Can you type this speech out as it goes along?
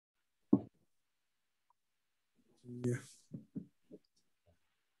Yeah.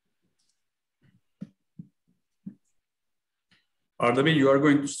 Arda, you are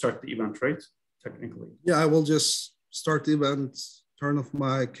going to start the event, right? Technically. Yeah, I will just start the event, turn off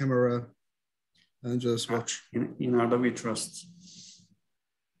my camera, and just watch. In Arda we trust.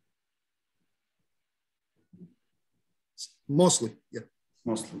 Mostly, yeah.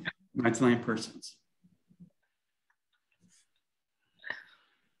 Mostly, 99%.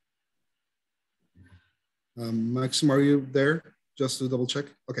 Maxim, are you there? Just to double check.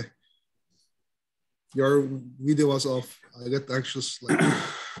 Okay. Your video was off. I get anxious. Like,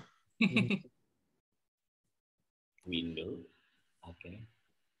 window. Okay.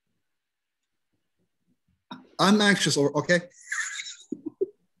 I'm anxious, or okay.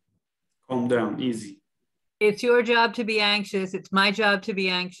 Calm down, easy. It's your job to be anxious. It's my job to be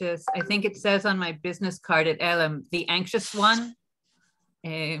anxious. I think it says on my business card at Elam, the anxious one.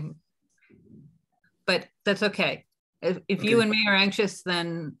 But that's okay. If you and me are anxious,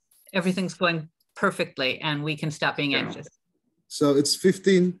 then everything's going perfectly and we can stop being anxious. So it's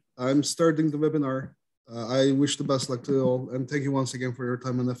 15. I'm starting the webinar. I wish the best luck to you all. And thank you once again for your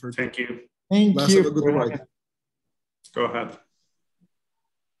time and effort. Thank you. Thank you. Have a good ride. Go ahead.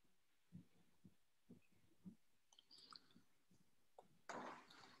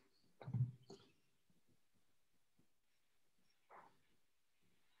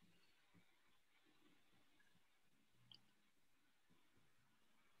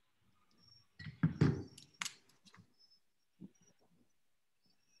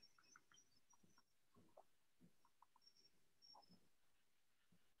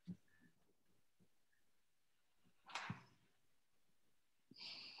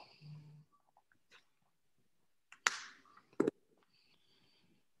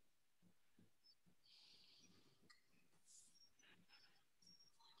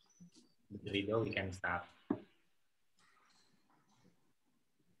 We can start.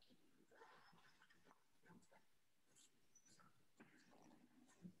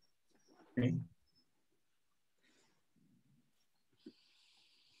 Okay.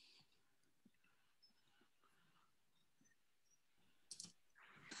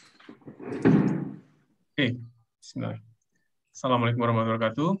 Okay. Assalamualaikum warahmatullahi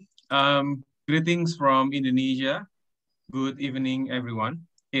wabarakatuh. Greetings from Indonesia. Good evening, everyone.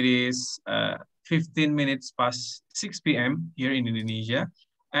 It is 15 minutes past 6 p.m. here in Indonesia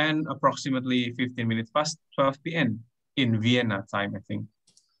and approximately 15 minutes past 12 p.m. in Vienna time, I think.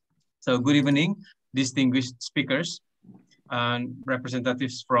 So good evening, distinguished speakers and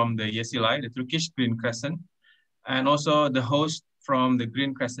representatives from the YESILAI, the Turkish Green Crescent, and also the host from the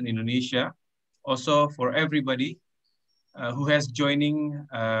Green Crescent Indonesia, also for everybody who has joining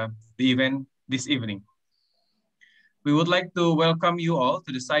the event this evening. We would like to welcome you all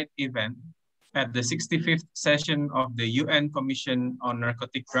to the side event at the 65th session of the UN Commission on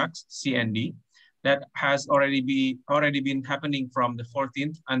Narcotic Drugs, CND, that has already been happening from the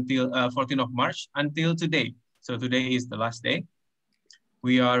 14th until 14th of March until today. So today is the last day.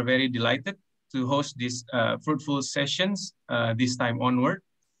 We are very delighted to host these fruitful sessions this time onward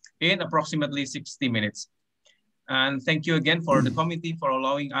in approximately 60 minutes. And thank you again for the committee for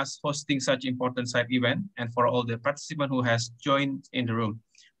allowing us hosting such important side event and for all the participants who has joined in the room.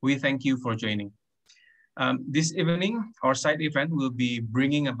 We thank you for joining. This evening, our side event will be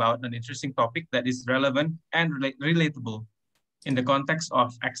bringing about an interesting topic that is relevant and relatable in the context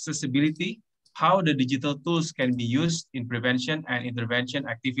of accessibility, how the digital tools can be used in prevention and intervention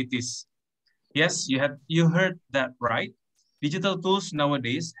activities. Yes, you heard that right. Digital tools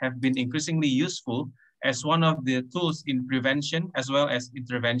nowadays have been increasingly useful as one of the tools in prevention as well as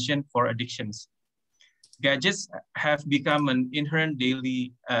intervention for addictions. Gadgets have become an inherent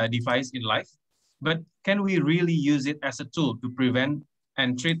daily device in life, but can we really use it as a tool to prevent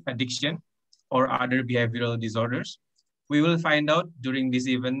and treat addiction or other behavioral disorders? We will find out during this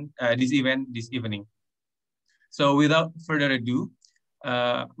event this evening. So without further ado,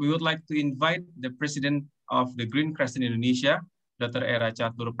 we would like to invite the President of the Green Crescent Indonesia, Dr. Era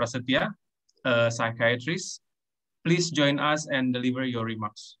Catur Prasetya, a psychiatrist. Please join us and deliver your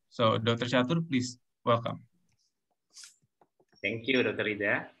remarks. So Dr. Catur, please welcome. Thank you, Dr.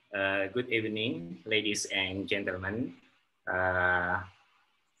 Rida. Good evening, ladies and gentlemen.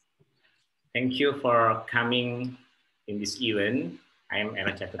 Thank you for coming in this event. I am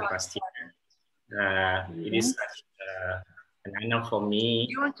Era Catur Prasetya. It is such an honor for me.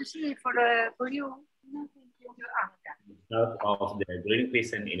 You want to see for the volume? Of the Green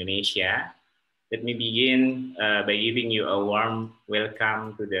Crescent Indonesia. Let me begin by giving you a warm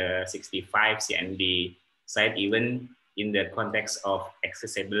welcome to the 65 CND side event in the context of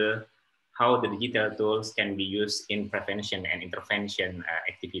accessible how the digital tools can be used in prevention and intervention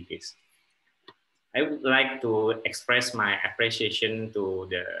activities. I would like to express my appreciation to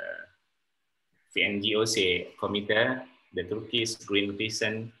the VNGOC committee, the Turkish Green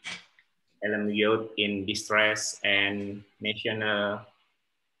Crescent, Youth in Distress, and National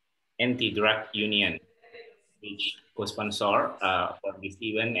Anti-Drug Union, which co-sponsor for this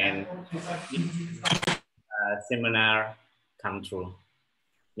event and seminar come through.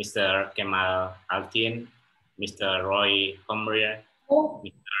 Mr. Kemal Altin, Mr. Roy Homri,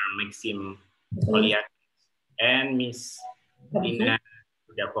 Mr. Maxim Poliak, and Ms. Ina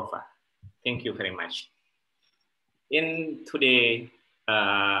Udakova. Thank you very much. In today's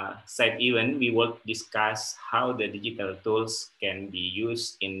side event, we will discuss how the digital tools can be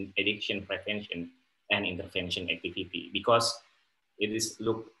used in addiction prevention and intervention activity, because it is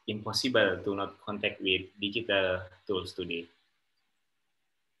look impossible to not contact with digital tools today.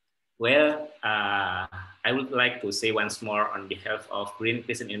 Well, I would like to say once more on behalf of Green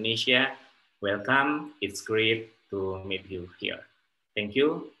Crescent Indonesia, welcome. It's great to meet you here. Thank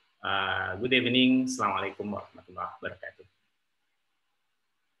you. Good evening. Assalamualaikum warahmatullahi wabarakatuh.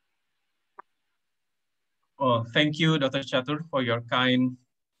 Well, thank you, Dr. Chatur, for your kind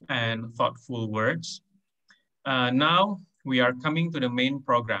and thoughtful words. Now we are coming to the main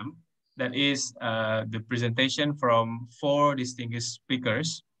program, that is the presentation from 4 distinguished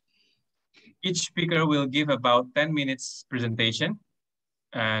speakers. Each speaker will give about 10 minutes presentation.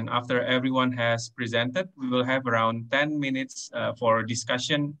 And after everyone has presented, we will have around 10 minutes for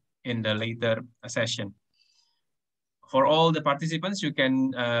discussion in the later session. For all the participants, you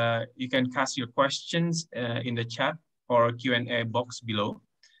can cast your questions in the chat or Q&A box below.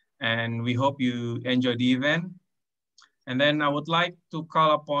 And we hope you enjoy the event. And then I would like to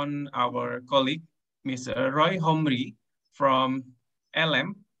call upon our colleague, Mr. Roy Homri from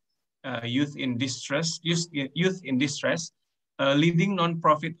LM, Youth in Distress, leading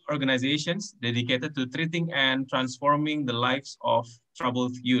non-profit organizations dedicated to treating and transforming the lives of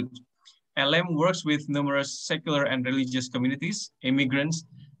troubled youth. LM works with numerous secular and religious communities, immigrants,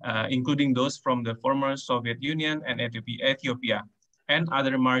 including those from the former Soviet Union and Ethiopia, and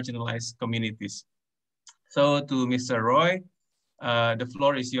other marginalized communities. So to Mr. Roy, the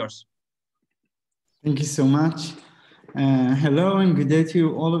floor is yours. Thank you so much. Hello and good day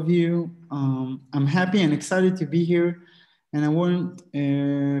to all of you. I'm happy and excited to be here. And I want,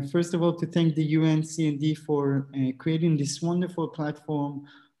 first of all, to thank the UNCND for creating this wonderful platform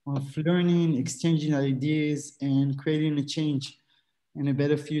of learning, exchanging ideas, and creating a change and a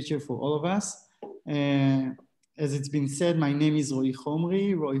better future for all of us. As it's been said, my name is Roy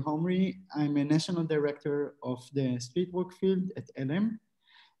Homri. I'm a national director of the street work field at LM,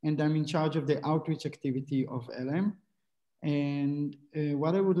 and I'm in charge of the outreach activity of LM. And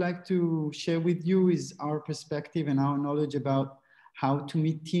what I would like to share with you is our perspective and our knowledge about how to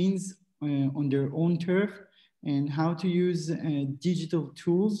meet teens on their own turf and how to use digital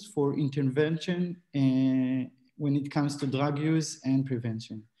tools for intervention when it comes to drug use and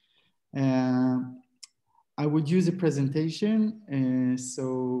prevention. I would use a presentation,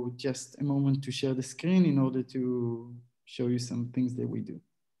 so just a moment to share the screen in order to show you some things that we do.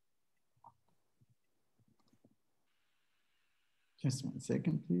 Just 1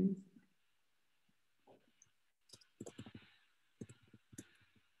 second, please.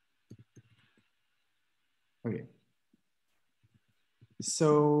 Okay.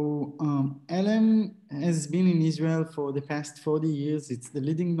 So LM has been in Israel for the past 40 years. It's the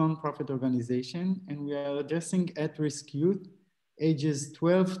leading nonprofit organization, and we are addressing at-risk youth ages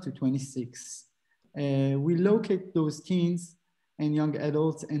 12 to 26. We locate those teens and young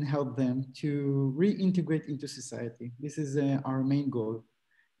adults and help them to reintegrate into society. This is our main goal.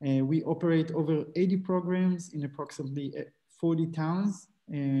 We operate over 80 programs in approximately 40 towns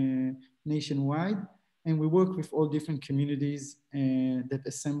nationwide, and we work with all different communities that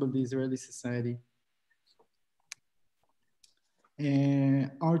assemble the Israeli society.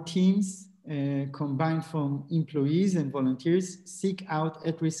 Our teams, combined from employees and volunteers, seek out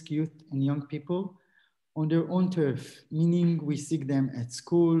at-risk youth and young people on their own turf, meaning we seek them at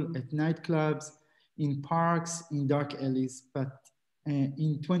school, at nightclubs, in parks, in dark alleys. But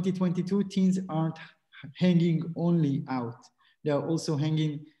in 2022, teens aren't hanging only out. They are also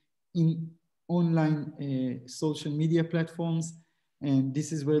hanging in online social media platforms, and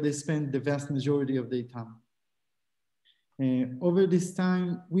this is where they spend the vast majority of their time. Over this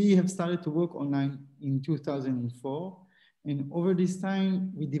time, we have started to work online in 2004, and over this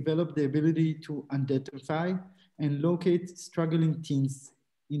time, we developed the ability to identify and locate struggling teens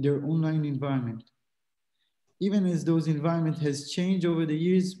in their online environment. even as those environment has changed over the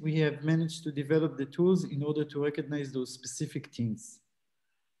years, we have managed to develop the tools in order to recognize those specific teens.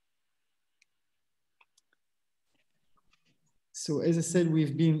 So as I said,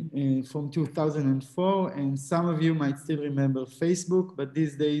 we've been from 2004, and some of you might still remember Facebook, but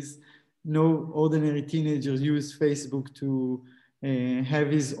these days, no ordinary teenager use Facebook to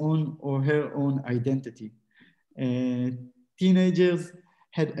have his own or her own identity. Teenagers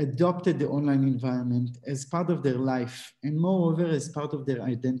had adopted the online environment as part of their life, and moreover, as part of their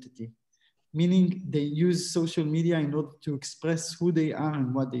identity, meaning they use social media in order to express who they are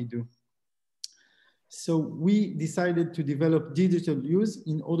and what they do. So we decided to develop digital use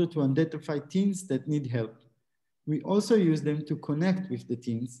in order to identify teens that need help. We also use them to connect with the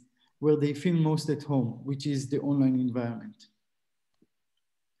teens where they feel most at home, which is the online environment.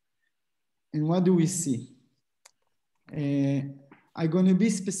 And what do we see? I'm going to be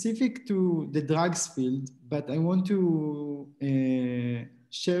specific to the drugs field, but I want to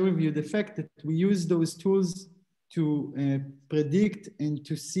share with you the fact that we use those tools to predict and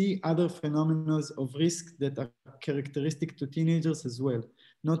to see other phenomena of risk that are characteristic to teenagers as well.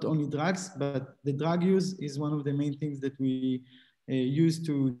 Not only drugs, but the drug use is one of the main things that we use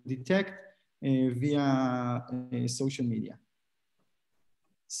to detect via social media.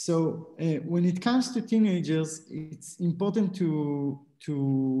 So when it comes to teenagers, it's important to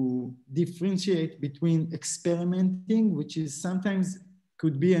differentiate between experimenting, which is sometimes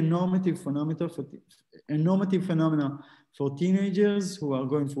could be a normative phenomenon for teenagers who are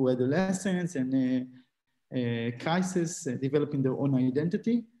going through adolescence and crisis, developing their own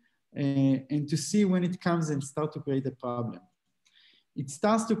identity, and to see when it comes and start to create a problem. It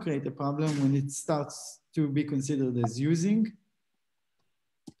starts to create a problem when it starts to be considered as using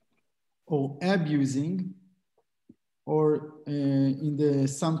or abusing, or in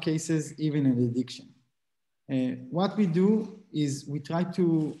some cases, even an addiction. What we do is we try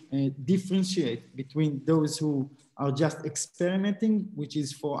to differentiate between those who are just experimenting, which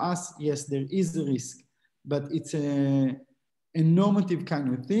is for us, yes, there is a risk, but it's a normative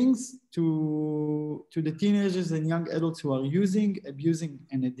kind of things, to the teenagers and young adults who are using, abusing,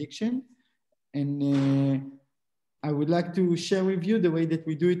 and addiction. And I would like to share with you the way that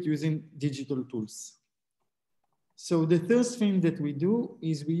we do it using digital tools. So the first thing that we do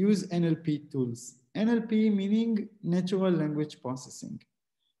is we use NLP tools. NLP meaning natural language processing.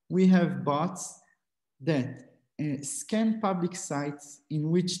 We have bots that scan public sites in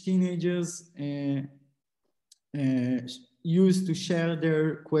which teenagers use to share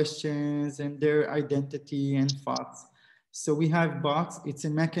their questions and their identity and thoughts. So we have bots. It's a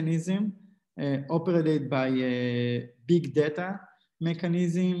mechanism operated by a big data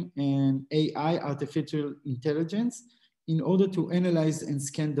mechanism and AI, artificial intelligence, in order to analyze and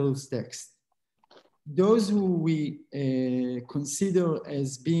scan those texts. Those who we consider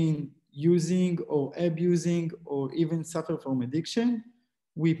as being using or abusing or even suffer from addiction,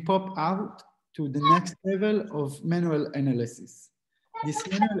 we pop out to the next level of manual analysis. This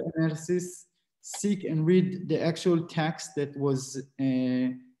manual analysis seek and read the actual text that was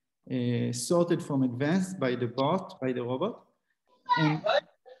sorted from advanced by the bot, by the robot. And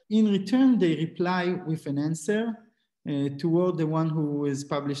in return, they reply with an answer toward the one who has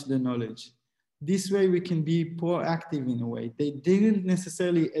published the knowledge. This way we can be proactive in a way. They didn't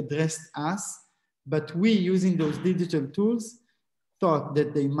necessarily address us, but we, using those digital tools, thought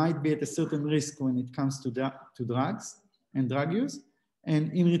that they might be at a certain risk when it comes to drugs and drug use.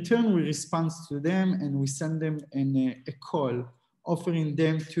 And in return, we respond to them and we send them a call, offering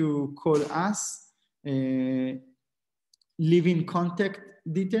them to call us, leaving contact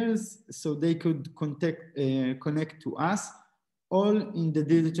details so they could connect to us, all in the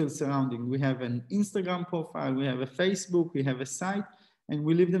digital surrounding. We have an Instagram profile, we have a Facebook, we have a site, and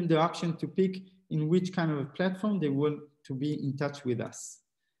we leave them the option to pick in which kind of a platform they want to be in touch with us.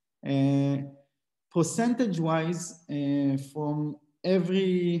 Percentage-wise, from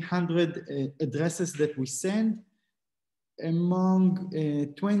every 100 addresses that we send, among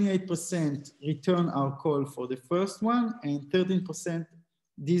 28% return our call for the first one, and 13%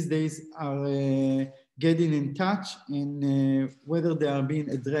 these days are getting in touch, and whether they are being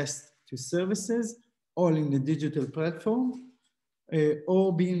addressed to services, all in the digital platform,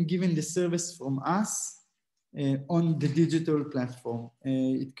 or being given the service from us on the digital platform.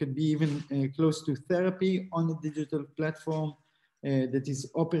 It could be even close to therapy on the digital platform that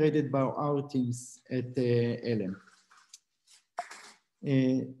is operated by our teams at LM.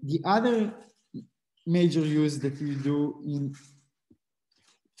 The other major use that we do in,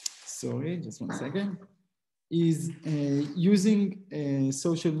 sorry, just one second. is using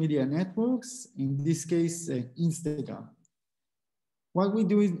social media networks, in this case, Instagram. What we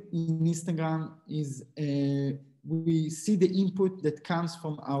do in Instagram is we see the input that comes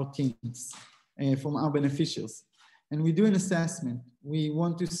from our teams, from our beneficiaries, and we do an assessment. We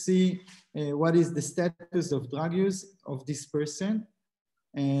want to see what is the status of drug use of this person.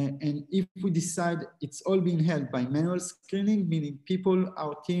 And if we decide it's all being held by manual screening, meaning people,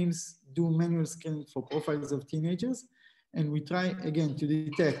 our teams do manual screening for profiles of teenagers, and we try again to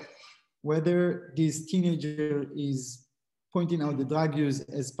detect whether this teenager is pointing out the drug use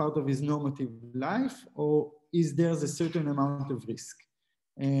as part of his normative life, or is there a certain amount of risk.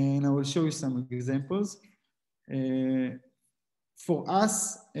 And I will show you some examples. For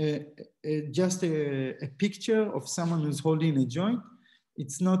us, just a picture of someone who's holding a joint,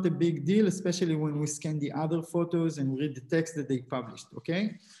 it's not a big deal, especially when we scan the other photos and read the text that they published,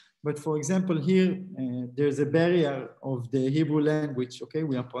 okay? But for example, here, there's a barrier of the Hebrew language, okay?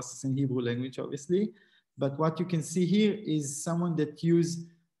 We are processing Hebrew language, obviously. But what you can see here is someone that used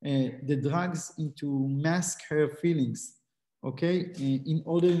the drugs to mask her feelings, okay? In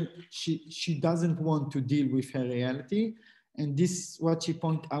order, she doesn't want to deal with her reality. And this is what she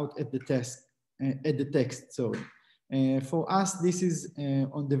pointed out at the text, sorry. For us, this is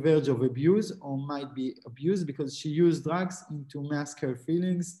on the verge of abuse, or might be abuse, because she used drugs to mask her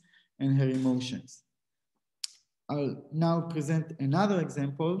feelings and her emotions. I'll now present another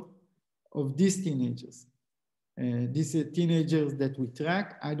example of these teenagers. These are teenagers that we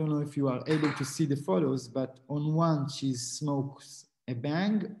track. I don't know if you are able to see the photos, but on one, she smokes a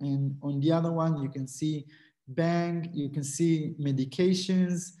bang, and on the other one, you can see bang, you can see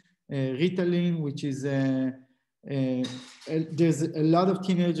medications, Ritalin, which is there's a lot of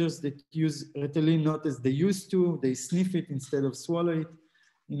teenagers that use Ritalin not as they used to. They sniff it instead of swallow it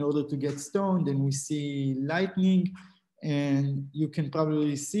in order to get stoned. And we see lightning, and you can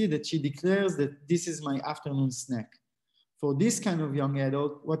probably see that she declares that this is my afternoon snack. For this kind of young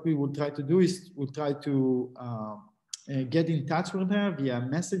adult, what we will try to do is we'll try to get in touch with her via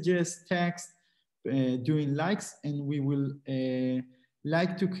messages, text, doing likes, and we will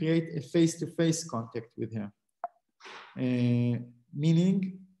like to create a face-to-face contact with her.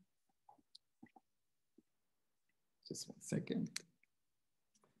 Meaning, just one second.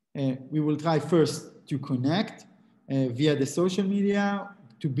 We will try first to connect via the social media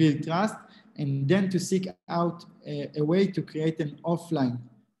to build trust, and then to seek out a way to create an offline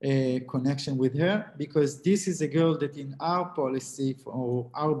connection with her, because this is a girl that in our policy or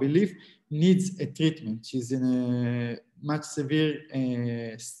our belief needs a treatment. She's in a much severe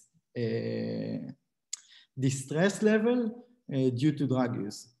distress level due to drug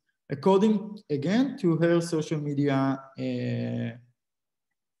use, according again to her social media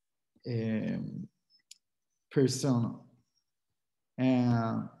persona.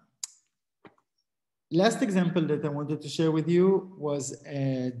 Last example that I wanted to share with you was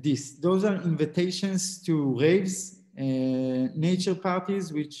this. Those are invitations to raves, nature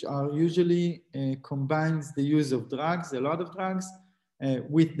parties, which are usually combines the use of drugs, a lot of drugs,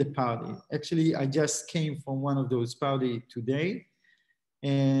 with the party. Actually, I just came from one of those parties today.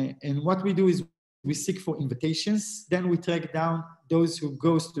 And what we do is we seek for invitations, then we track down those who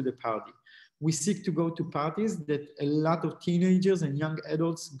goes to the party. We seek to go to parties that a lot of teenagers and young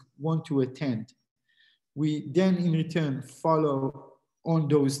adults want to attend. We then in return follow on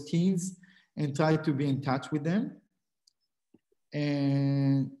those teens and try to be in touch with them.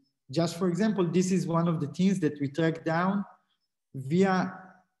 And just for example, this is one of the teens that we track down via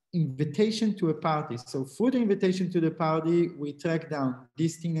invitation to a party. So through the invitation to the party, we track down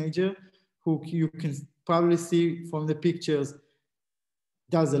this teenager who you can probably see from the pictures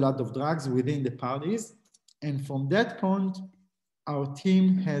does a lot of drugs within the parties. And from that point, our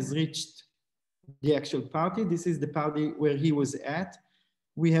team has reached the actual party. This is the party where he was at.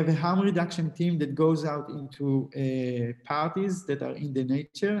 We have a harm reduction team that goes out into parties that are in the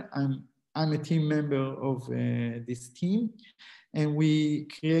nature. I'm a team member of this team, and we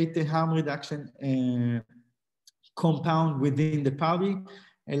create a harm reduction compound within the party,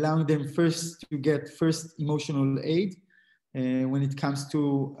 allowing them first to get first emotional aid when it comes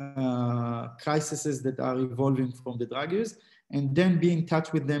to crises that are evolving from the drug use, and then be in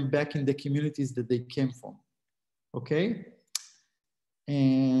touch with them back in the communities that they came from, okay?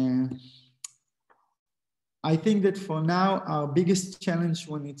 And I think that for now, our biggest challenge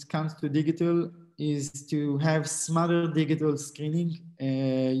when it comes to digital is to have smarter digital screening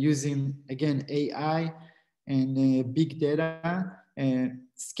using, again, AI and big data,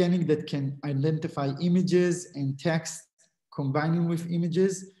 scanning that can identify images and text, combining with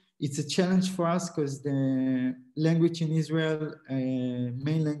images It's a challenge for us because the language in Israel,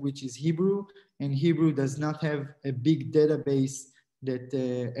 main language is Hebrew, and Hebrew does not have a big database that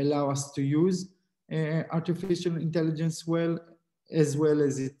allow us to use artificial intelligence well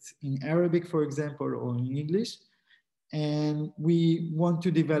as it's in Arabic, for example, or in English. And we want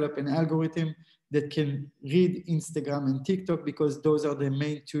to develop an algorithm that can read Instagram and TikTok because those are the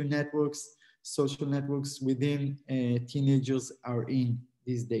main two networks, social networks within teenagers are in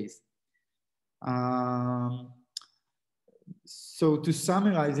these days. So to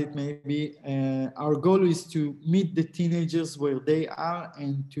summarize it, maybe our goal is to meet the teenagers where they are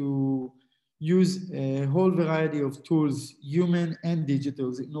and to use a whole variety of tools, human and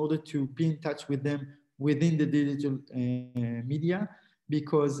digital, in order to be in touch with them within the digital media,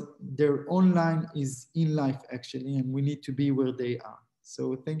 because their online is in life actually, and we need to be where they are.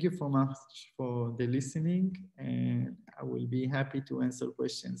 So thank you so much for the listening, and I will be happy to answer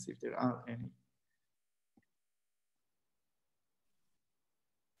questions if there are any.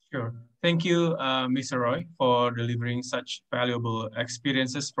 Sure. Thank you, Mr. Roy, for delivering such valuable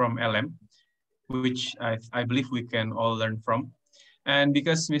experiences from LM, which I believe we can all learn from. And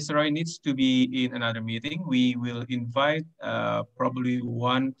because Mr. Roy needs to be in another meeting, we will invite probably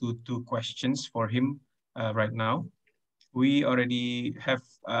 1 to 2 questions for him right now. We already have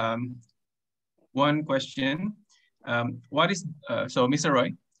one question. So Mr.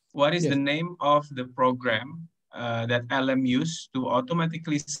 Roy, what is the name of the program that LM used to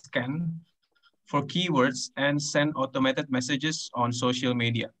automatically scan for keywords and send automated messages on social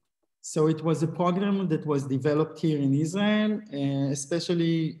media? So it was a program that was developed here in Israel,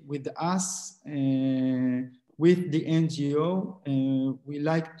 especially with us, with the NGO. We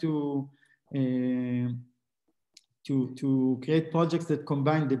like to create projects that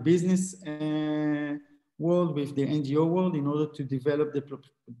combine the business world with the NGO world in order to develop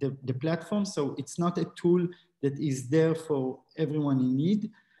the platform. So it's not a tool that is there for everyone in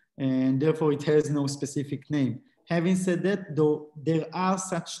need, and therefore it has no specific name. Having said that, though, there are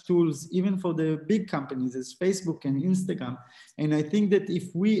such tools even for the big companies as Facebook and Instagram. And I think that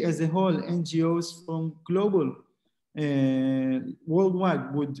if we as a whole, NGOs from global,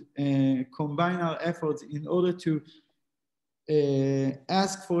 worldwide, would combine our efforts in order to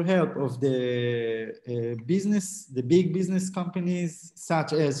ask for help of the the big business companies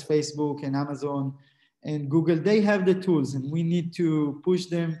such as Facebook and Amazon and Google, they have the tools, and we need to push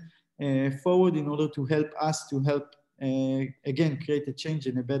them forward in order to help us to help, again, create a change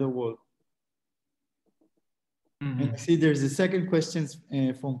in a better world. Mm-hmm. And I see there's a second question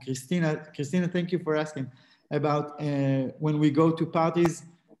from Christina. Christina, thank you for asking about when we go to parties,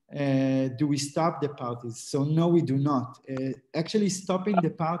 do we stop the parties? So no, we do not. Actually, stopping the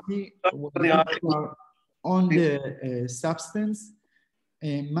party when people are on the substance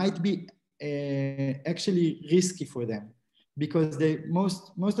might be actually risky for them, because they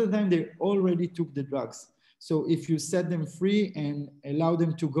most of the time they already took the drugs. So if you set them free and allow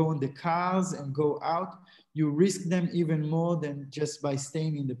them to go on the cars and go out, you risk them even more than just by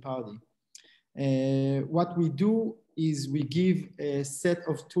staying in the party. What we do is we give a set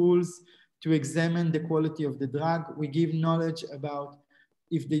of tools to examine the quality of the drug. We give knowledge about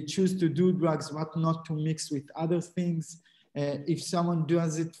if they choose to do drugs, what not to mix with other things. If someone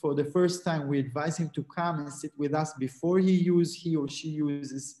does it for the first time, we advise him to come and sit with us before he or she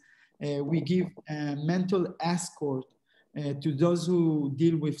uses. We give a mental escort to those who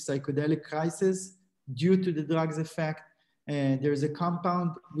deal with psychedelic crisis due to the drug's effect. There's a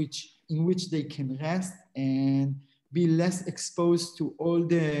compound in which they can rest and be less exposed to all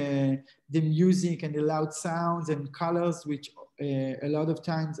the music and the loud sounds and colors, which a lot of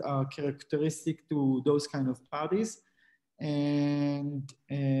times are characteristic to those kind of parties. And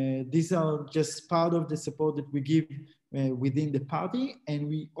these are just part of the support that we give within the party. And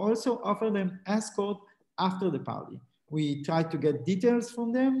we also offer them escort after the party. We try to get details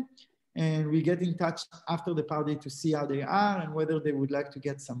from them, and we get in touch after the party to see how they are and whether they would like to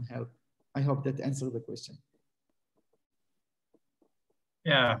get some help. I hope that answered the question.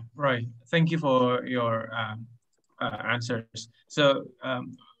 Yeah, right. Thank you for your answers. So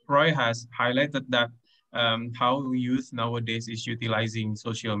Roy has highlighted that how youth nowadays is utilizing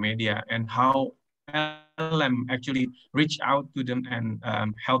social media and how LM actually reach out to them and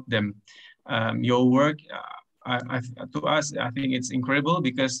help them. Your work, to us, I think it's incredible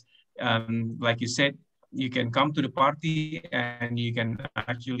because, like you said, you can come to the party and you can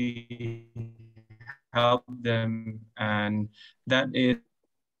actually help them, and that is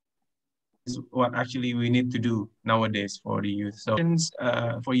what actually we need to do nowadays for the youth. So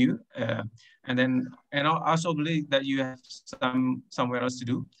for you, and I also believe that you have somewhere else to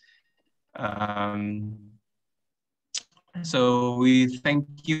do. So we thank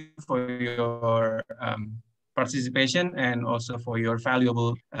you for your participation and also for your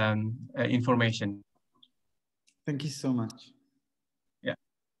valuable information. Thank you so much. Yeah,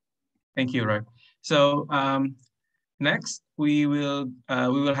 thank you, Roy. So next we will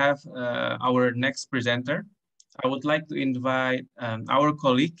have our next presenter. I would like to invite our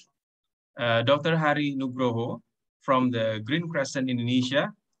colleague, Dr. Hari Nugroho from the Green Crescent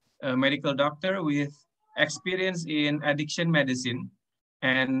Indonesia, a medical doctor with experience in addiction medicine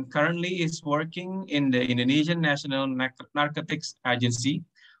and currently is working in the Indonesian National Narcotics Agency,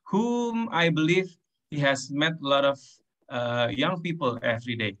 whom I believe he has met a lot of young people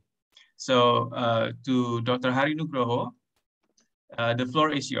every day. So to Dr. Hari Nugroho, the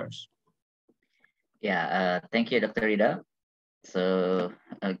floor is yours. Yeah, thank you, Dr. Rida. So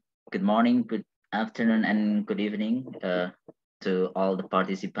good morning, good afternoon, and good evening to all the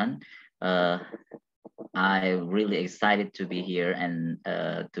participants. I'm really excited to be here and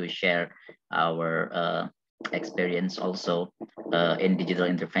to share our experience also in digital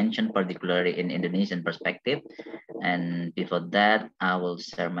intervention, particularly in Indonesian perspective. And before that, I will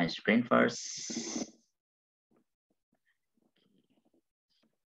share my screen first.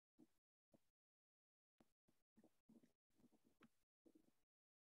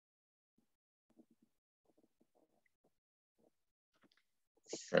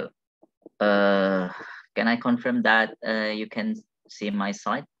 So can I confirm that you can see my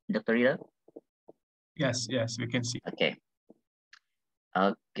slide, Dr. Rida? Yes, yes, we can see. Okay.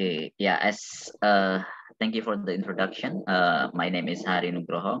 Okay, yeah, thank you for the introduction. My name is Hari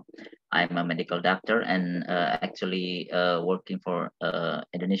Nugroho. I'm a medical doctor and actually working for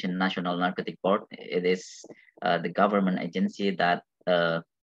Indonesian National Narcotic Board. It is the government agency that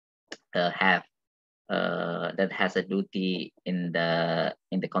that has a duty in the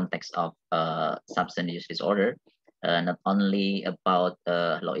context of substance use disorder, not only about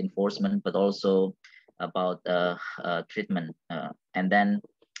law enforcement but also about treatment. And then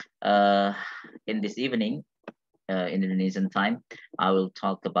in this evening, in Indonesian time, I will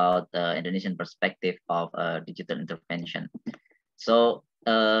talk about Indonesian perspective of digital intervention. So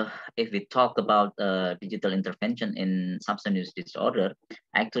if we talk about digital intervention in substance use disorder,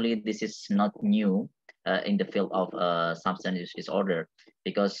 actually this is not new in the field of substance use disorder,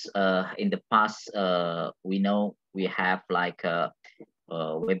 because in the past we know we have like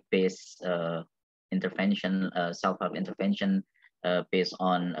web-based intervention, self-help intervention based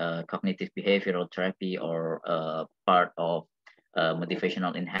on cognitive behavioral therapy or part of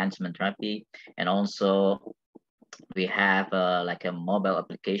motivational enhancement therapy. And also we have like a mobile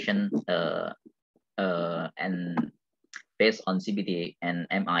application and based on CBT and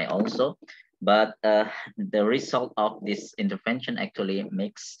MI also. But the result of this intervention actually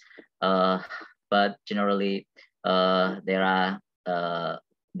mixed, but generally there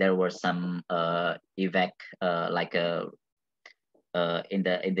were some effect like in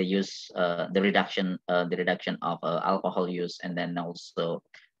the use, the reduction of alcohol use, and then also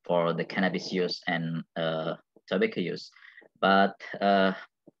for the cannabis use and tobacco use. But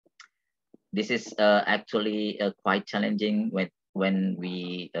this is actually quite challenging when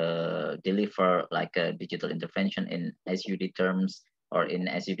we deliver like a digital intervention in SUD terms or in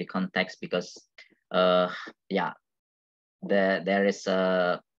SUD context, because yeah, there is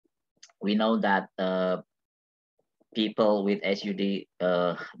we know that people with SUD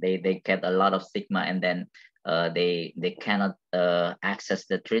they get a lot of stigma, and then they cannot access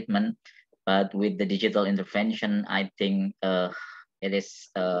the treatment. But with the digital intervention, I think it is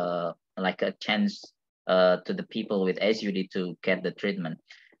like a chance to the people with SUD to get the treatment.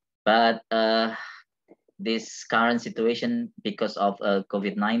 But this current situation, because of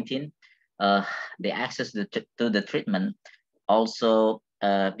COVID-19, the access to the treatment also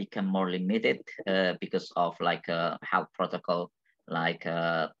become more limited because of like a health protocol, like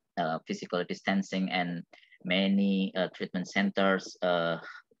physical distancing, and many treatment centers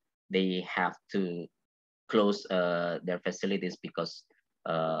they have to close their facilities because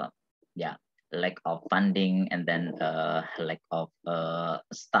yeah, lack of funding, and then lack of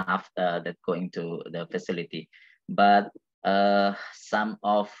staff that going to the facility. But some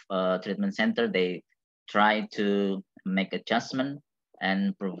of treatment center, they try to make adjustment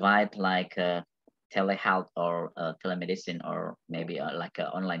and provide like telehealth or telemedicine, or maybe like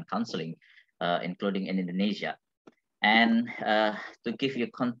online counseling, including in Indonesia. And to give you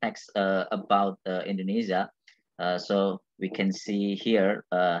context about Indonesia, so we can see here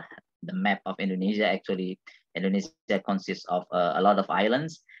the map of Indonesia. Actually, Indonesia consists of a lot of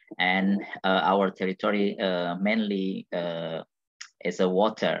islands, and our territory mainly is a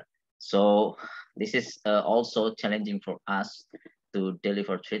water. So this is also challenging for us to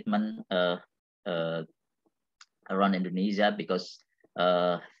deliver treatment around Indonesia because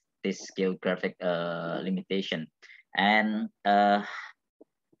this geographic limitation. And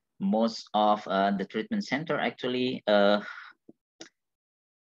most of the treatment center actually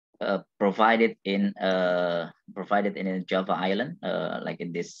provided in a Java island, like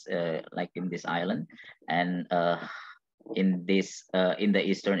in this island, and in the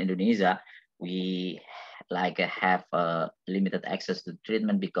eastern Indonesia, we have limited access to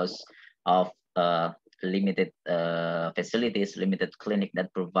treatment because of limited facilities, limited clinic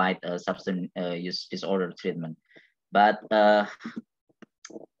that provide substance use disorder treatment. But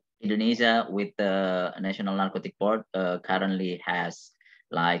Indonesia, with the National Narcotic Board, currently has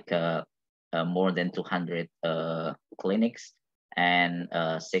more than 200 clinics and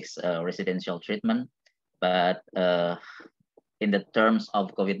 6 residential treatment. But in the terms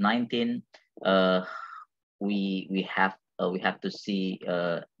of COVID-19, we have to see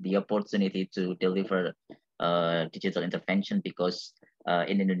the opportunity to deliver digital intervention because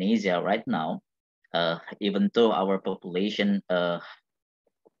in Indonesia right now, even though our population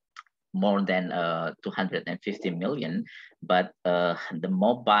more than 250 million, but the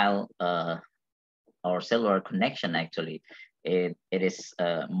mobile or cellular connection actually, it is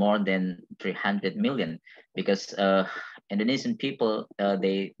more than 300 million because Indonesian people,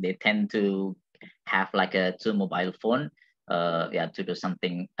 they tend to have like a 2 mobile phone, to do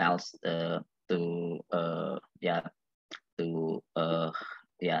something else, they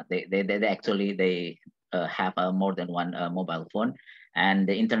actually have more than 1 mobile phone. And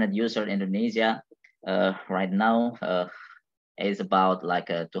the internet user in Indonesia right now is about like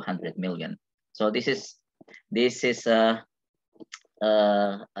 200 million. So this is a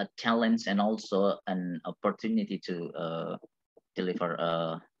challenge and also an opportunity to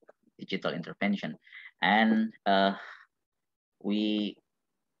deliver digital intervention. And we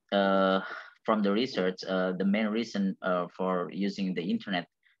from the research, the main reason for using the internet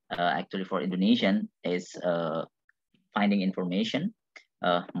actually for Indonesian is finding information.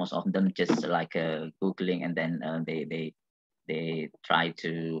 Most of them just like Googling, and then they try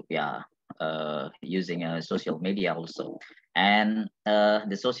to using social media also. And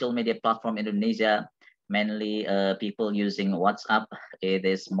the social media platform in Indonesia, mainly people using WhatsApp. It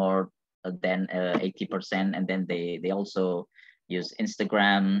is more than 80%, and then they also use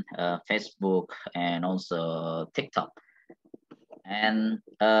Instagram, Facebook, and also TikTok. And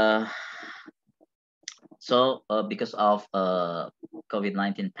so because of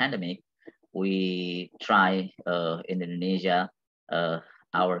COVID-19 pandemic, we try in Indonesia,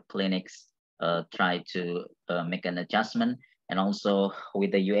 our clinics try to make an adjustment, and also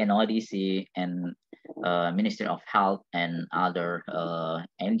with the UNODC and Ministry of Health and other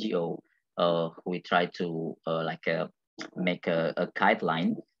NGO, we try to make a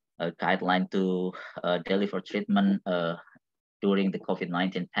guideline to deliver treatment during the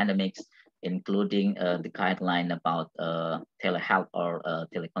COVID-19 pandemics, including the guideline about telehealth or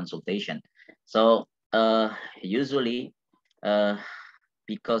teleconsultation. So usually,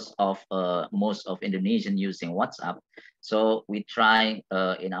 because of most of Indonesian using WhatsApp, so we try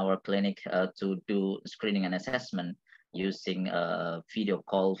in our clinic to do screening and assessment using video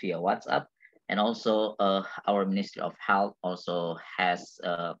call via WhatsApp. And also our Ministry of Health also has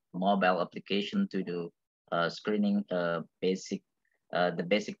a mobile application to do screening. The basic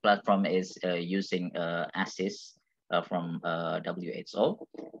platform is using ASIS from WHO.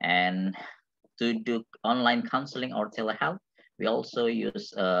 And to do online counseling or telehealth, we also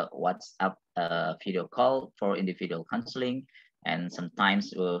use WhatsApp video call for individual counseling. And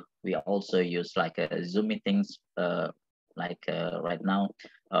sometimes we also use like Zoom meetings, right now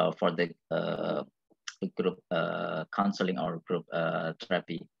for the group counseling or group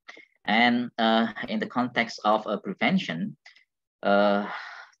therapy. And in the context of prevention, to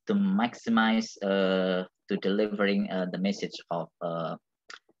maximize to delivering the message of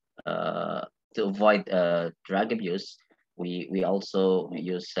to avoid drug abuse, we also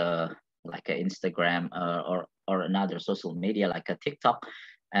use like Instagram or another social media like a TikTok.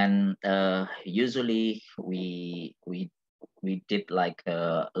 And usually we did like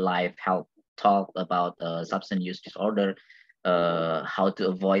a live health talk about substance use disorder, how to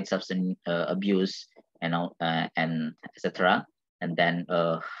avoid substance abuse, and etc. And then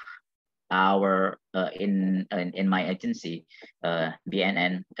our in my agency,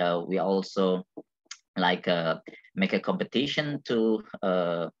 BNN, we also like make a competition to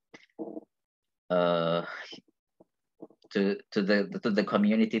the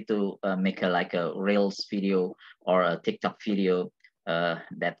community to make a like a Reels video or a TikTok video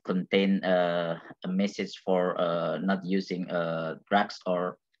that contain a message for not using drugs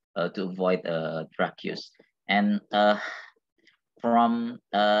or to avoid drug use. And from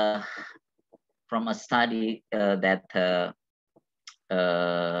a study that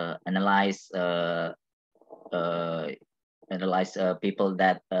analyze people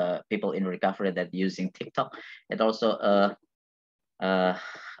that people in recovery that using TikTok. It also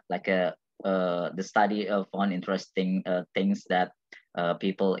like the study found interesting things that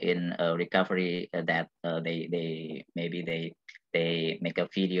people in recovery that they maybe they make a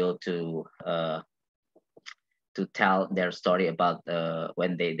video to tell their story about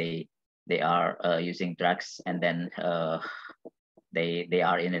when they are using drugs, and then they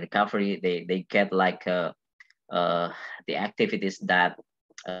are in recovery. They get like the activities that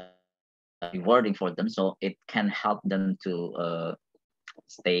rewarding for them, so it can help them to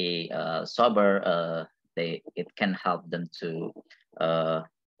stay sober. It can help them to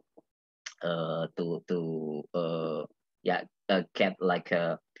get like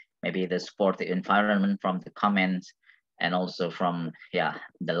maybe the supportive environment from the comments, and also from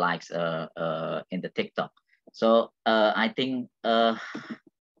the likes in the TikTok. So I think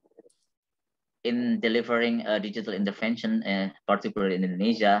in delivering digital intervention, particularly in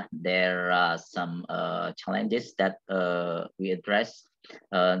Indonesia, there are some challenges that we address.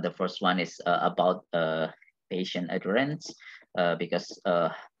 The first one is about patient adherence, because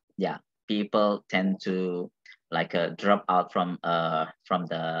people tend to like drop out from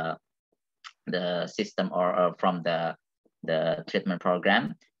the system, or from the treatment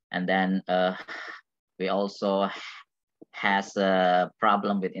program. And then we also has a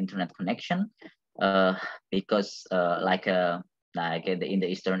problem with internet connection, because like in the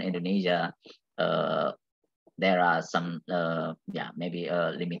eastern Indonesia, there are some maybe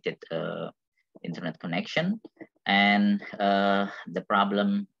limited internet connection. And the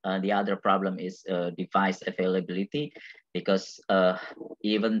other problem is device availability, because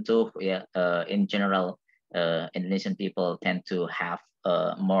even though in general Indonesian people tend to have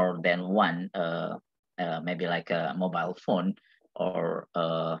more than one maybe like a mobile phone or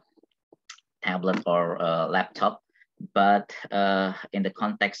tablet or laptop, but in the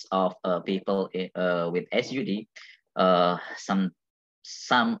context of people with SUD,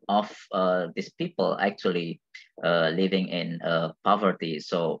 some of these people actually living in poverty.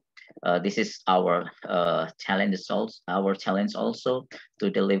 So this is our challenge also to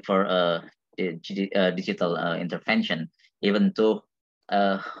deliver digital intervention, even though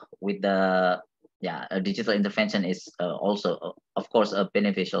with the digital intervention is also of course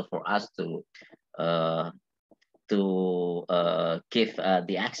beneficial for us to give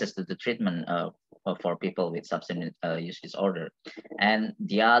the access to the treatment for people with substance use disorder. And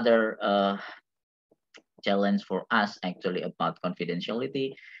the other challenge for us actually about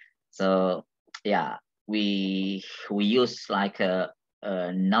confidentiality. So we use like a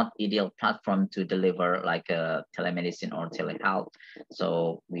not ideal platform to deliver like a telemedicine or telehealth.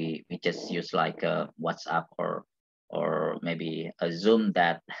 So we just use like a WhatsApp or maybe a Zoom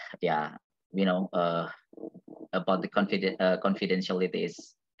that about the confidentiality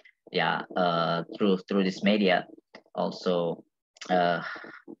is through this media also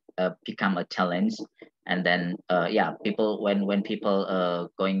become a challenge. And then people when people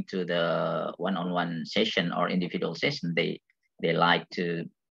going to the one-on-one session or individual session, they like to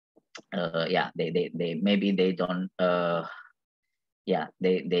they maybe they don't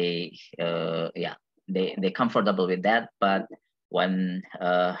they comfortable with that, but when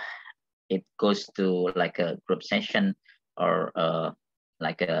it goes to like a group session or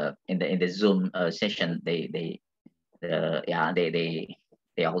like in the Zoom session, they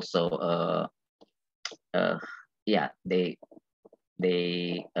also they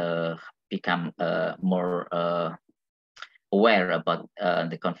become more aware about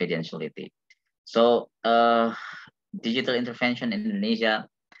the confidentiality. So digital intervention in Indonesia,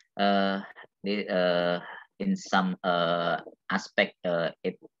 in some aspect,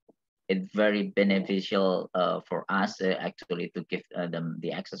 it's very beneficial for us actually to give them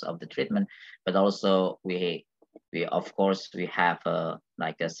the access of the treatment, but also we of course we have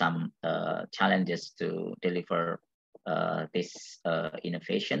like some challenges to deliver this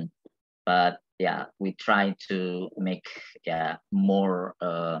innovation. But we try to make more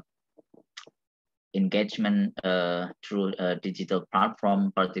engagement through a digital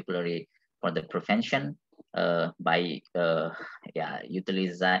platform, particularly for the prevention, by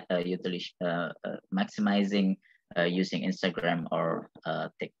maximizing using Instagram or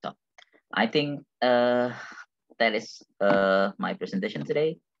TikTok. I think that is my presentation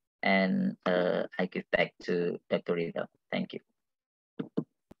today, and I give back to Dr. Rita. Thank you.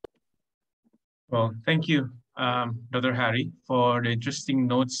 Well, thank you, Dr. Harry, for the interesting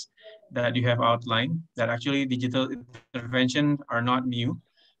notes that you have outlined, that actually digital intervention are not new.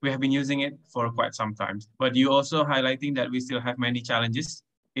 We have been using it for quite some time, but you also highlighting that we still have many challenges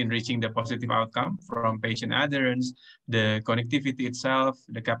in reaching the positive outcome from patient adherence, the connectivity itself,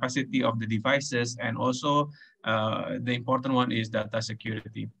 the capacity of the devices, and also the important one is data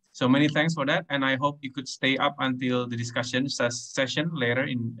security. So many thanks for that, and I hope you could stay up until the discussion session later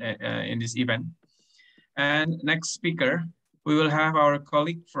in this event. And next speaker, we will have our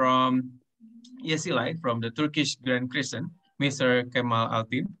colleague from Yesilay, from the Turkish Green Crescent, Mr. Kemal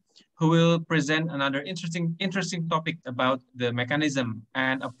Altin, who will present another interesting topic about the mechanism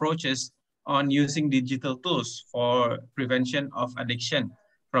and approaches on using digital tools for prevention of addiction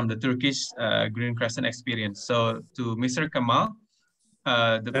from the Turkish Green Crescent experience. So to Mr. Kemal,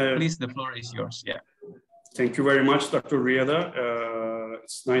 please, the floor is yours. Yeah. Thank you very much, Dr. Riada.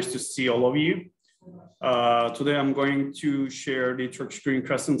 It's nice to see all of you. Today I'm going to share the Turkish Green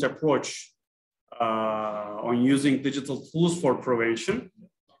Crescent approach on using digital tools for prevention.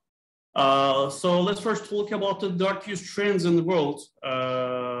 So let's first talk about the drug use trends in the world,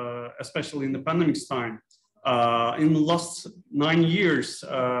 especially in the pandemic's time. In the last 9 years,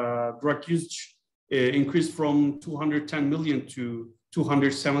 drug use increased from 210 million to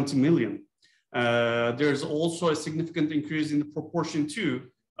 270 million. There's also a significant increase in the proportion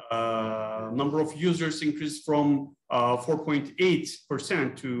too. Number of users increased from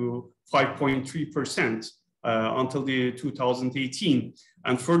 4.8% to 5.3% until the 2018.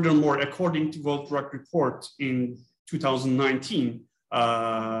 And furthermore, according to World Drug Report in 2019,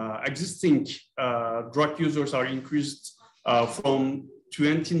 existing drug users are increased from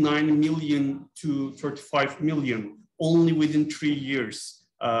 29 million to 35 million only within 3 years.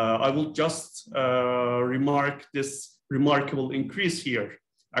 I will just remark this remarkable increase here,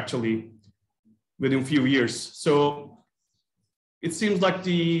 actually, within a few years. So it seems like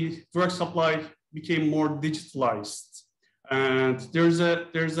the drug supply became more digitalized. And there's a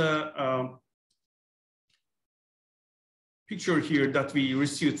picture here that we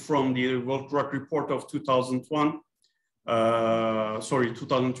received from the World Drug Report of 2021.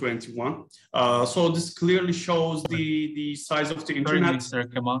 So this clearly shows the size of the internet. Sorry,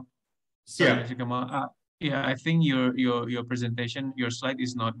 Mr. Kemal. Sorry, Mr. Kemal. Yeah, I think your presentation, your slide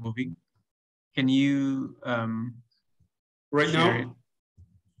is not moving. Can you right now? It?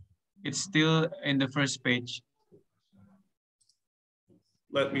 It's still in the first page.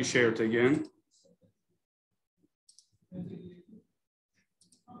 Let me share it again.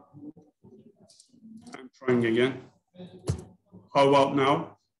 I'm trying again. How about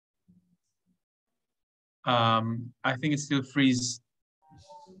now? I think it still freeze.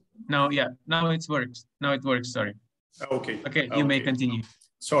 Now, yeah, now it works. Now it works, sorry. Okay. Okay, you may continue.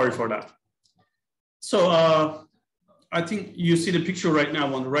 Sorry for that. So I think you see the picture right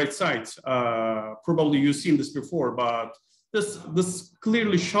now on the right side. Probably you've seen this before, but this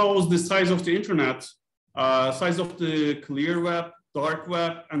clearly shows the size of the internet, size of the clear web, dark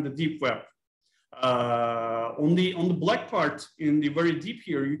web, and the deep web. On the black part in the very deep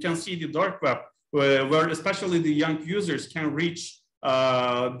here, you can see the dark web, where especially the young users can reach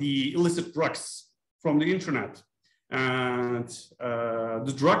the illicit drugs from the internet. And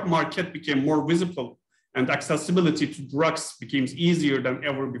the drug market became more visible, and accessibility to drugs became easier than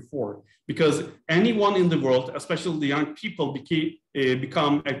ever before, because anyone in the world, especially the young people,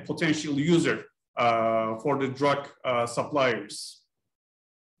 become a potential user for the drug suppliers.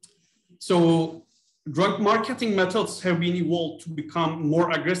 So drug marketing methods have been evolved to become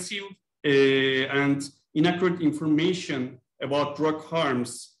more aggressive, and inaccurate information about drug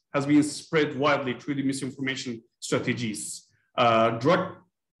harms has been spread widely through the misinformation strategies. Drug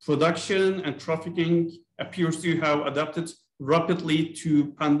production and trafficking appears to have adapted rapidly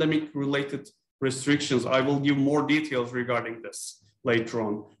to pandemic-related restrictions. I will give more details regarding this later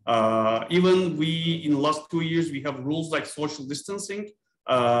on. Even in the last 2 years, we have rules like social distancing.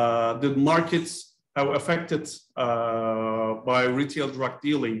 The markets have affected by retail drug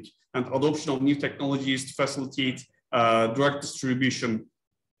dealing and adoption of new technologies to facilitate drug distribution.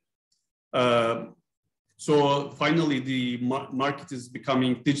 So finally, the market is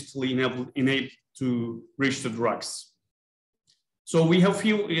becoming digitally enabled to reach the drugs. So we have a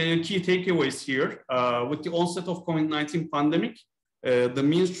few key takeaways here. With the onset of COVID-19 pandemic, the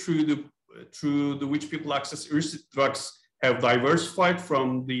means through which people access illicit drugs have diversified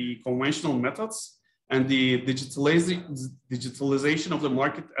from the conventional methods, and the digitalization of the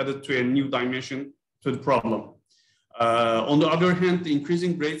market added to a new dimension to the problem. On the other hand, the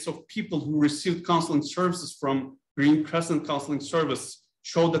increasing rates of people who received counseling services from Green Crescent Counseling Service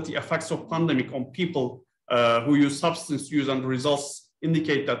show that the effects of pandemic on people who use substance use, and the results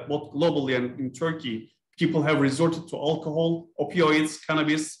indicate that both globally and in Turkey, people have resorted to alcohol, opioids,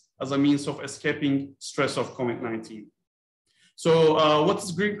 cannabis as a means of escaping stress of COVID-19. So what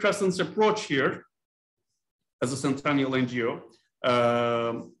is Green Crescent's approach here as a Centennial NGO?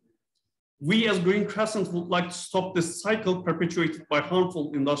 We as Green Crescent would like to stop this cycle perpetuated by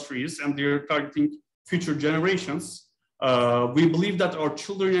harmful industries and their targeting future generations. We believe that our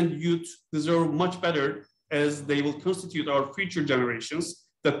children and youth deserve much better, as they will constitute our future generations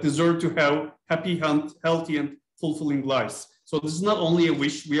that deserve to have happy, healthy, and fulfilling lives. So this is not only a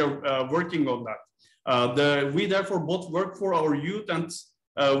wish, we are working on that. We therefore both work for our youth and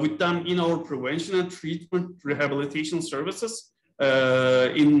with them in our prevention and treatment rehabilitation services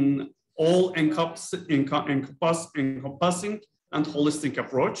in all encompassing and holistic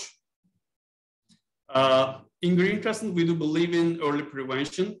approach. In Green Crescent, we do believe in early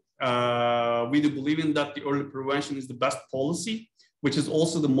prevention. We do believe in that the early prevention is the best policy, which is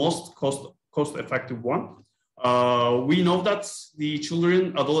also the most cost-effective one. We know that the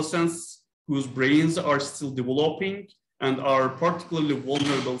children, adolescents whose brains are still developing and are particularly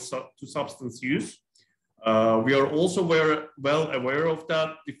vulnerable to substance use. We are also well aware of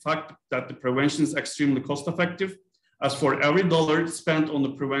that, the fact that the prevention is extremely cost-effective, as for every dollar spent on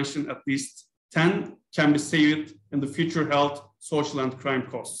the prevention, at least 10 can be saved in the future health, social, and crime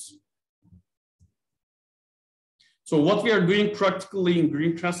costs. So what we are doing practically in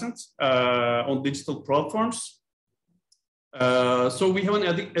Green Crescent on digital platforms. So we have an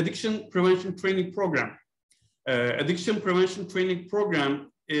addiction prevention training program. Addiction prevention training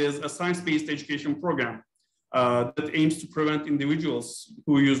program is a science-based education program that aims to prevent individuals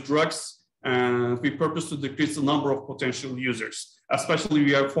who use drugs, and we purpose to decrease the number of potential users. Especially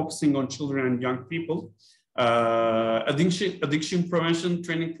we are focusing on children and young people. Addiction prevention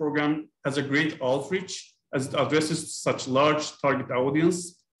training program has a great outreach as it addresses such large target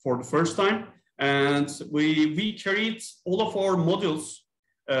audience for the first time. And we carried all of our modules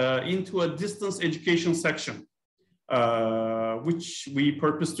into a distance education section, which we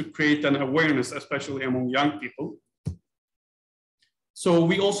purpose to create an awareness, especially among young people. So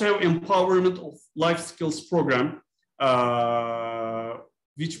we also have empowerment of life skills program,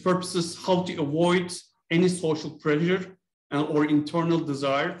 which purposes how to avoid any social pressure or internal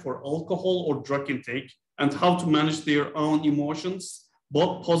desire for alcohol or drug intake, and how to manage their own emotions,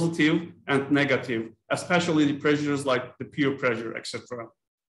 both positive and negative, especially the pressures like the peer pressure, etc.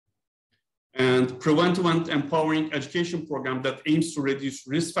 And preventive and empowering education program that aims to reduce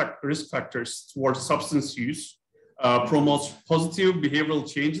risk factors towards substance use, promotes positive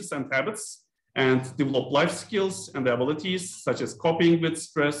behavioral changes and habits, and develop life skills and abilities such as coping with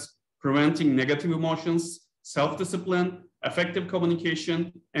stress, preventing negative emotions, self-discipline, effective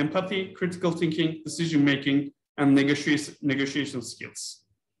communication, empathy, critical thinking, decision-making, and negotiation skills.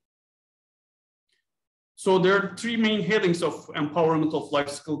 So there are three main headings of empowerment of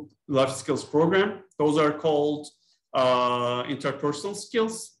life skills program. Those are called interpersonal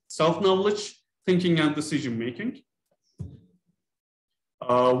skills, self-knowledge, thinking, and decision-making.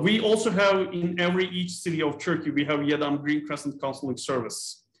 We also have in each city of Turkey, we have Yedam Green Crescent Counseling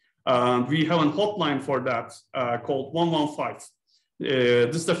Service. We have a hotline for that called 115.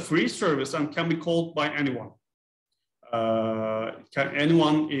 This is a free service and can be called by anyone.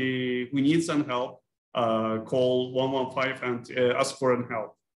 Anyone who needs some help, call 115 and ask for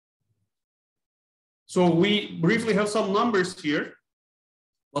help. So we briefly have some numbers here.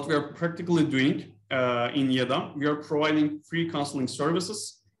 What we are practically doing in Yedam, we are providing free counseling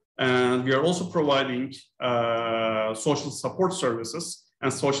services, and we are also providing social support services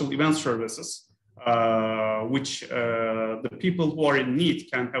and social event services, which the people who are in need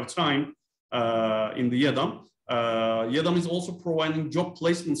can have time in the Yedam. Yedam is also providing job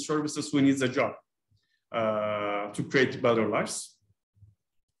placement services who needs a job to create better lives.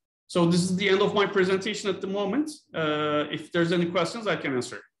 So this is the end of my presentation at the moment. If there's any questions, I can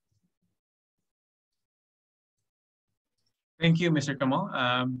answer. Thank you, Mr. Kamal.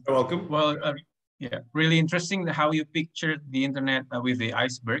 You're welcome. Well, yeah, really interesting how you pictured the internet with the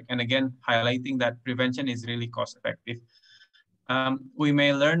iceberg, and again, highlighting that prevention is really cost effective. We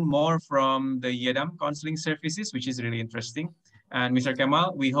may learn more from the Yedam counseling services, which is really interesting. And Mr.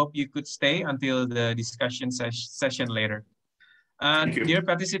 Kamal, we hope you could stay until the discussion session later. And dear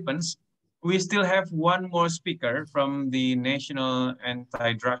participants, we still have one more speaker from the National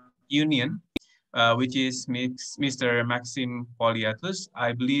Anti-Drug Union, which is Mr. Maxim Poliatus.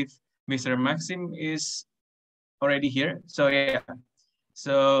 I believe Mr. Maxim is already here. So yeah,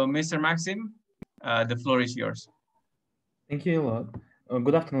 so Mr. Maxim, the floor is yours. Thank you a lot.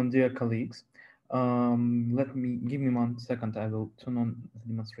 Good afternoon, dear colleagues. Give me 1 second. I will turn on the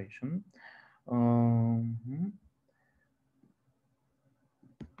demonstration. Um,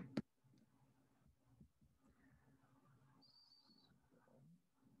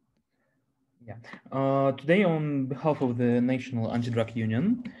 Yeah. Today, on behalf of the National Anti-Drug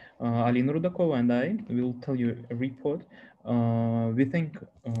Union, Alina Rudakova and I will tell you a report. We thank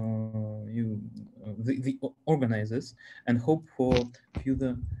the organizers, and hope for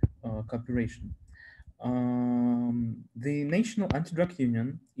further cooperation. The National Anti-Drug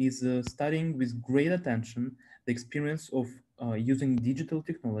Union is studying with great attention the experience of using digital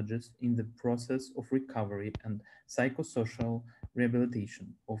technologies in the process of recovery and psychosocial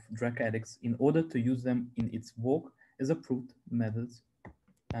rehabilitation of drug addicts in order to use them in its work as approved methods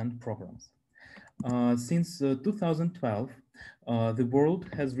and programs. Since 2012, the world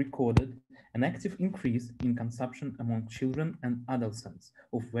has recorded an active increase in consumption among children and adolescents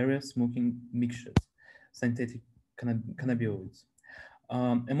of various smoking mixtures, synthetic cannabinoids.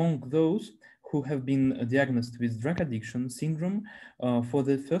 Among those who have been diagnosed with drug addiction syndrome for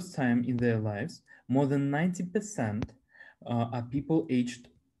the first time in their lives, more than 90% are people aged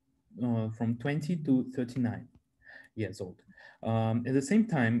from 20 to 39 years old. At the same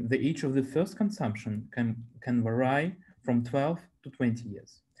time, the age of the first consumption can vary from 12 to 20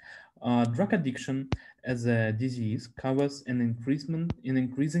 years. Drug addiction as a disease covers an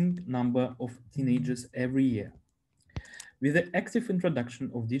increasing number of teenagers every year. With the active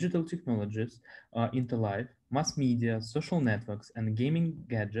introduction of digital technologies into life, mass media, social networks, and gaming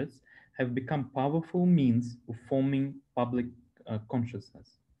gadgets have become powerful means of forming public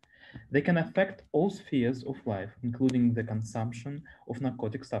consciousness. They can affect all spheres of life, including the consumption of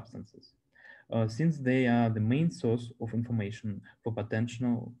narcotic substances, since they are the main source of information for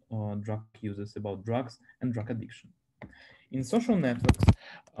potential drug users about drugs and drug addiction. In social networks,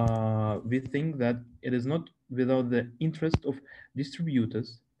 we think that it is not without the interest of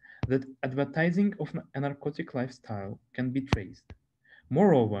distributors that advertising of a narcotic lifestyle can be traced.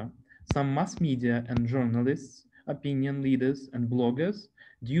 Moreover, some mass media and journalists, opinion leaders, and bloggers,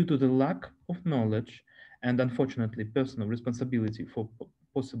 due to the lack of knowledge and unfortunately personal responsibility for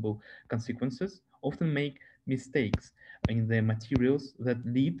possible consequences, often make mistakes in their materials that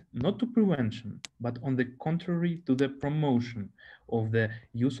lead not to prevention, but on the contrary to the promotion of the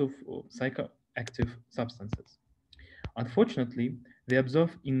use of psychoactive substances. Unfortunately, we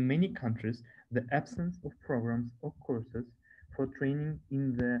observe in many countries the absence of programs or courses for training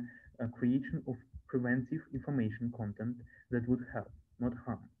in the creation of preventive information content that would help, not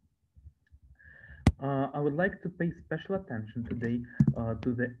harm. I would like to pay special attention today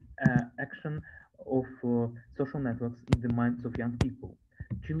to the action of social networks in the minds of young people.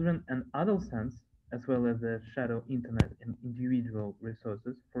 Children and adolescents, as well as the shadow internet and individual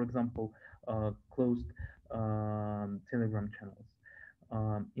resources, for example, closed Telegram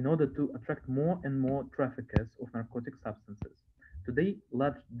channels, in order to attract more and more traffickers of narcotic substances. Today,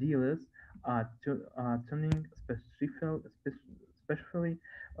 large dealers are turning especially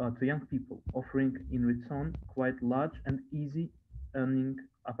to young people, offering in return quite large and easy earning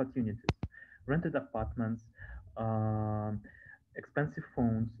opportunities, rented apartments, expensive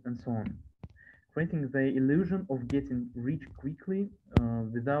phones, and so on, creating the illusion of getting rich quickly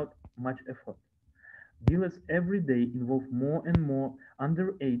without much effort. Dealers every day involve more and more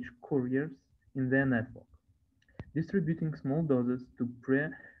underage couriers in their network, distributing small doses to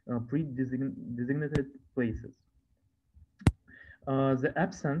pre-designated places. The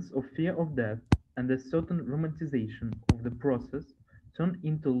absence of fear of death and a certain romanticization of the process turn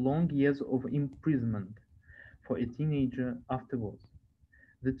into long years of imprisonment for a teenager afterwards.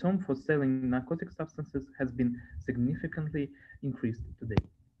 The term for selling narcotic substances has been significantly increased today.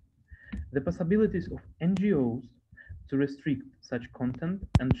 The possibilities of NGOs to restrict such content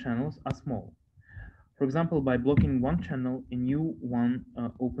and channels are small. For example, by blocking one channel, a new one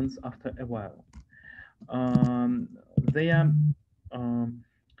opens after a while. They are um,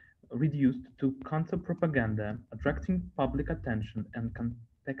 reduced to counter propaganda, attracting public attention and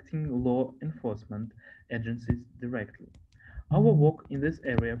contacting law enforcement agencies directly. Our work in this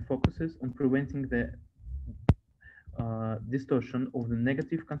area focuses on preventing the distortion of the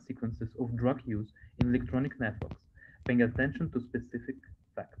negative consequences of drug use in electronic networks, paying attention to specific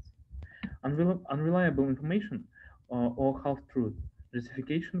facts. Unreliable information or half-truth,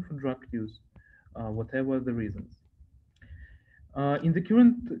 justification for drug use, whatever the reasons. In the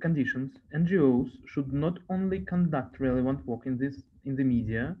current conditions, NGOs should not only conduct relevant work in the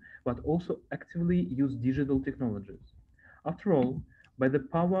media, but also actively use digital technologies. After all, by the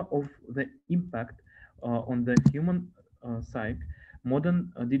power of the impact on the human psyche,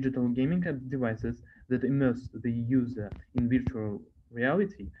 Modern digital gaming devices that immerse the user in virtual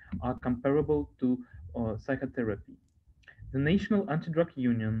reality are comparable to psychotherapy. The National Anti-Drug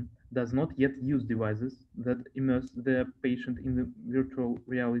Union does not yet use devices that immerse their patient in the virtual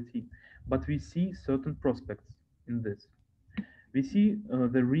reality, but we see certain prospects in this. We see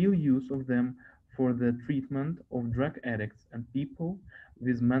the real use of them for the treatment of drug addicts and people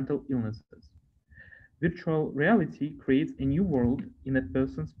with mental illnesses. Virtual reality creates a new world in a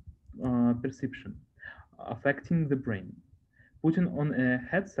person's perception, affecting the brain. Putting on a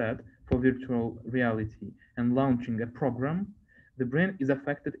headset for virtual reality and launching a program, the brain is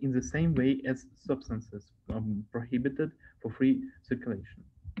affected in the same way as substances prohibited for free circulation.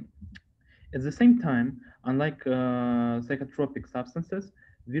 At the same time, unlike psychotropic substances,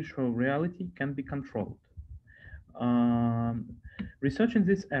 virtual reality can be controlled. Um, Research in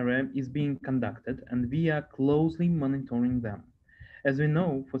this area is being conducted and we are closely monitoring them. As we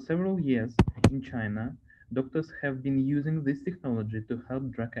know, for several years in China, doctors have been using this technology to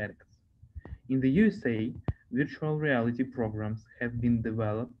help drug addicts. In the USA, virtual reality programs have been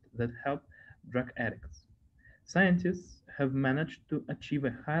developed that help drug addicts. Scientists have managed to achieve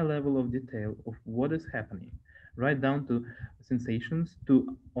a high level of detail of what is happening, right down to sensations,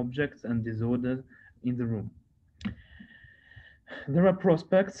 to objects and disorders in the room. There are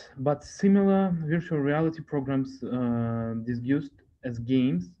prospects, but similar virtual reality programs disguised as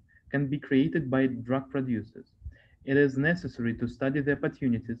games can be created by drug producers. It is necessary to study the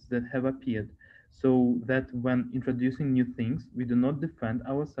opportunities that have appeared so that when introducing new things, we do not defend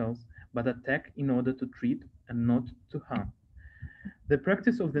ourselves but attack in order to treat and not to harm. The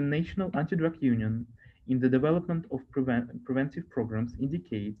practice of the National Anti-Drug Union in the development of preventive programs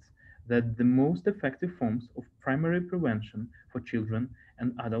indicates that the most effective forms of primary prevention for children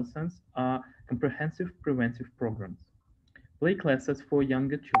and adolescents are comprehensive preventive programs. Play classes for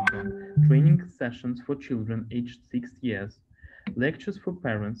younger children, training sessions for children aged 6 years, lectures for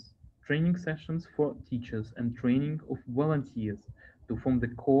parents, training sessions for teachers, and training of volunteers to form the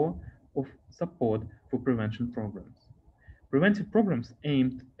core of support for prevention programs. Preventive programs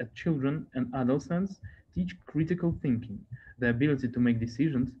aimed at children and adolescents teach critical thinking, the ability to make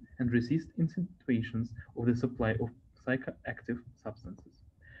decisions and resist in situations of the supply of psychoactive substances.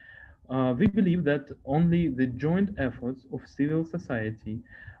 We believe that only the joint efforts of civil society,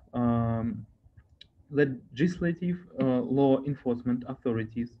 um, legislative law enforcement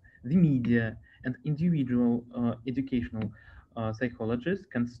authorities, the media, and individual educational psychologists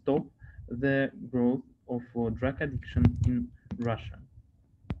can stop the growth of drug addiction in Russia.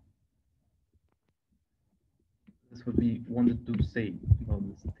 That's what we wanted to say about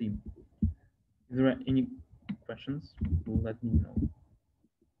this theme. If there are any questions, let me know.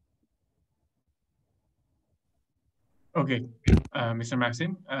 Okay, Mr.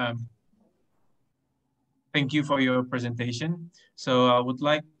 Maxim, thank you for your presentation. So I would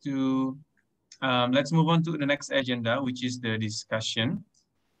like to, let's move on to the next agenda, which is the discussion.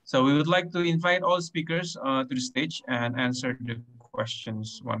 So we would like to invite all speakers to the stage and answer the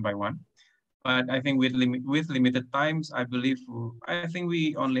questions one by one. But I think with limited times, I think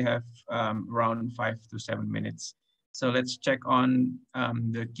we only have around 5 to 7 minutes. So let's check on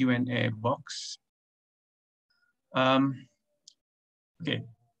the Q&A box. Okay,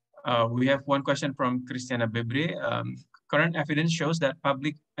 we have one question from Christiana Bebre. Current evidence shows that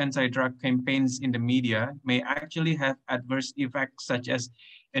public anti-drug campaigns in the media may actually have adverse effects such as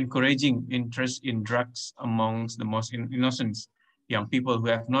encouraging interest in drugs amongst the most innocent young people who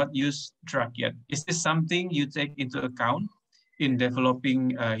have not used drug yet. Is this something you take into account in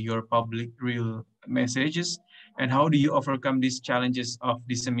developing your public real messages? And how do you overcome these challenges of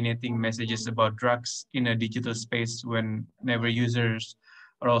disseminating messages about drugs in a digital space whenever users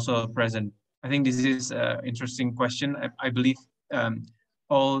are also present? I think this is an interesting question. I believe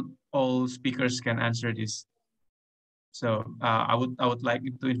all speakers can answer this. So I would like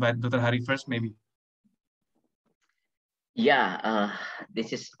to invite Dr. Hari first, maybe. Yeah,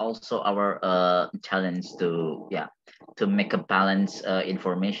 this is also our challenge to make a balance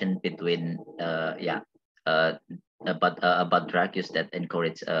information between about drug use that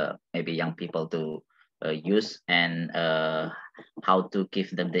encourage maybe young people to use and how to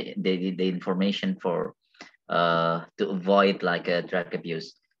give them the information for to avoid like drug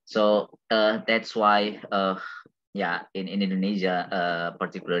abuse. So that's why in Indonesia,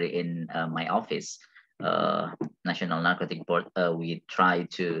 particularly in my office, National Narcotic Board, we try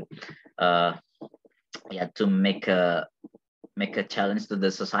to make a challenge to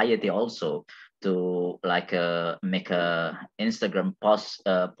the society also to like make a Instagram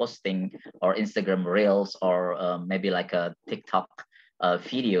posting or Instagram reels or maybe like a TikTok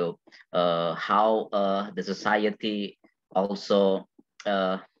video, how the society also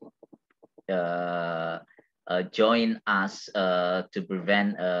join us to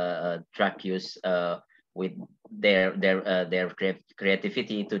prevent drug use with their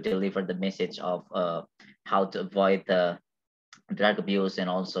creativity to deliver the message of how to avoid drug abuse, and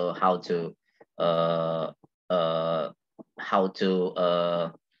also how to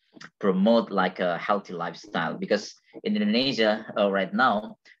promote like a healthy lifestyle. Because in Indonesia right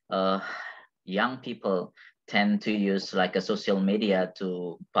now, young people tend to use like a social media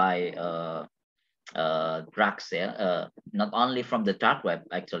to buy drugs, not only from the dark web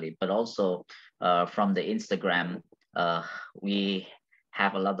actually, but also from the Instagram. We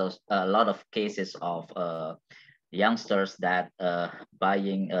have a lot of cases of youngsters that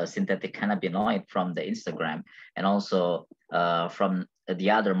buying synthetic cannabinoid from the Instagram, and also from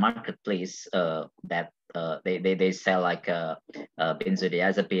the other marketplace that they sell like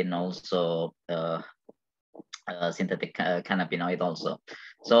benzodiazepine, also synthetic cannabinoid also.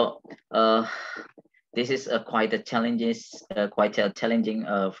 So this is quite a challenging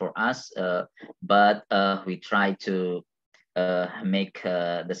for us, but we try to make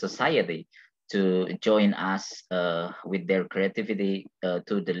the society to join us with their creativity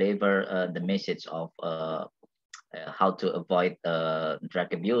to deliver the message of how to avoid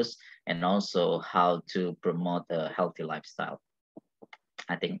drug abuse, and also how to promote a healthy lifestyle.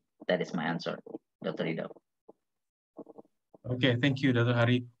 I think that is my answer, Dr. Rido. Okay, thank you, Dr.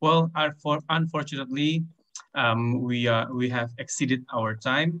 Hari. Well, unfortunately, we have exceeded our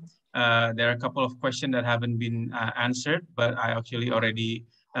time. There are a couple of questions that haven't been answered, but I actually already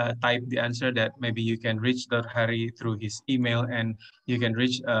typed the answer, that maybe you can reach Dr. Hari through his email, and you can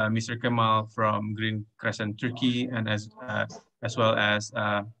reach Mr. Kemal from Green Crescent Turkey, and as well as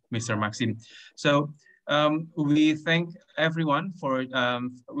Mr. Maxim. So we thank everyone for,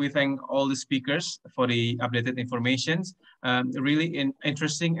 we thank all the speakers for the updated information. Really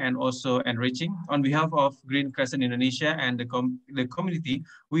interesting and also enriching. On behalf of Green Crescent Indonesia and the community,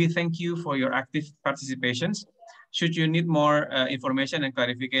 we thank you for your active participations. Should you need more information and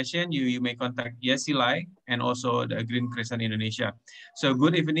clarification, you may contact Yesilai and also the Green Crescent Indonesia. So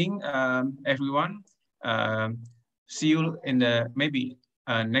good evening, everyone. See you in the maybe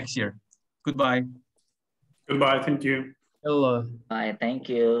next year. Goodbye. Goodbye. Thank you. Hello. Bye. Thank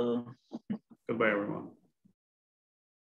you. Goodbye, everyone.